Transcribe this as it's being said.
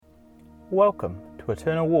Welcome to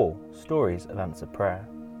Eternal Wall, Stories of Answered Prayer.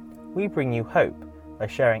 We bring you hope by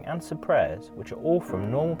sharing answered prayers which are all from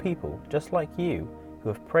normal people just like you who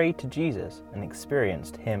have prayed to Jesus and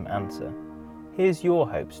experienced Him answer. Here's your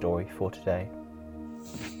hope story for today.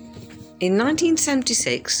 In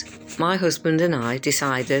 1976, my husband and I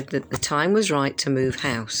decided that the time was right to move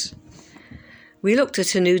house. We looked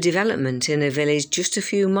at a new development in a village just a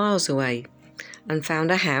few miles away and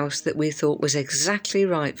found a house that we thought was exactly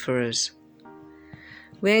right for us.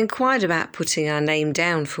 We inquired about putting our name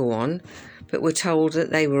down for one, but were told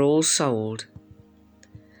that they were all sold.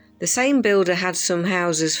 The same builder had some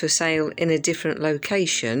houses for sale in a different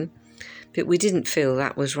location, but we didn't feel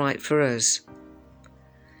that was right for us.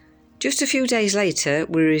 Just a few days later,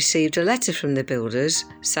 we received a letter from the builders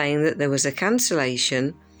saying that there was a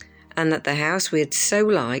cancellation and that the house we had so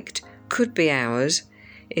liked could be ours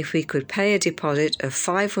if we could pay a deposit of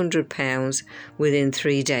 £500 within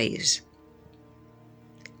 3 days.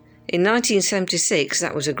 In 1976,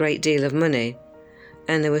 that was a great deal of money,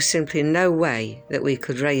 and there was simply no way that we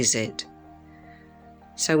could raise it.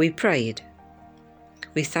 So we prayed.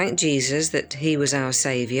 We thanked Jesus that He was our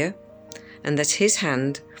Saviour and that His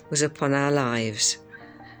hand was upon our lives,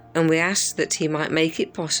 and we asked that He might make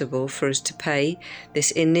it possible for us to pay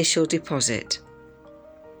this initial deposit.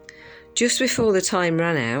 Just before the time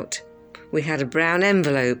ran out, we had a brown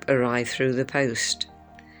envelope arrive through the post.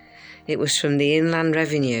 It was from the Inland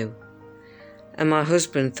Revenue, and my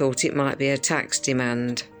husband thought it might be a tax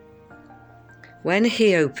demand. When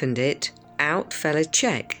he opened it, out fell a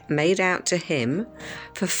cheque made out to him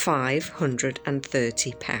for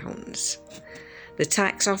 £530. The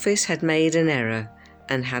tax office had made an error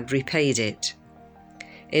and had repaid it.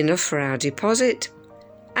 Enough for our deposit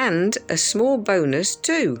and a small bonus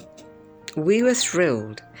too. We were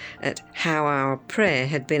thrilled at how our prayer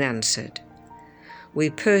had been answered. We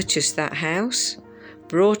purchased that house,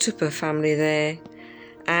 brought up a family there,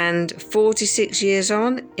 and 46 years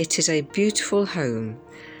on, it is a beautiful home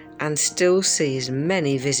and still sees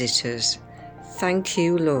many visitors. Thank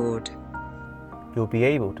you, Lord. You'll be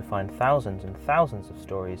able to find thousands and thousands of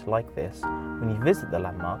stories like this when you visit the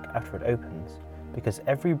landmark after it opens, because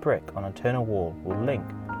every brick on Eternal Wall will link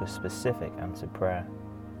to a specific answered prayer.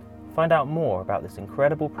 Find out more about this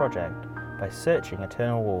incredible project by searching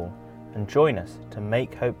Eternal Wall, and join us to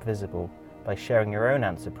make hope visible by sharing your own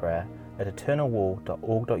answered prayer at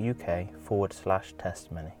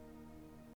eternalwall.org.uk/testimony.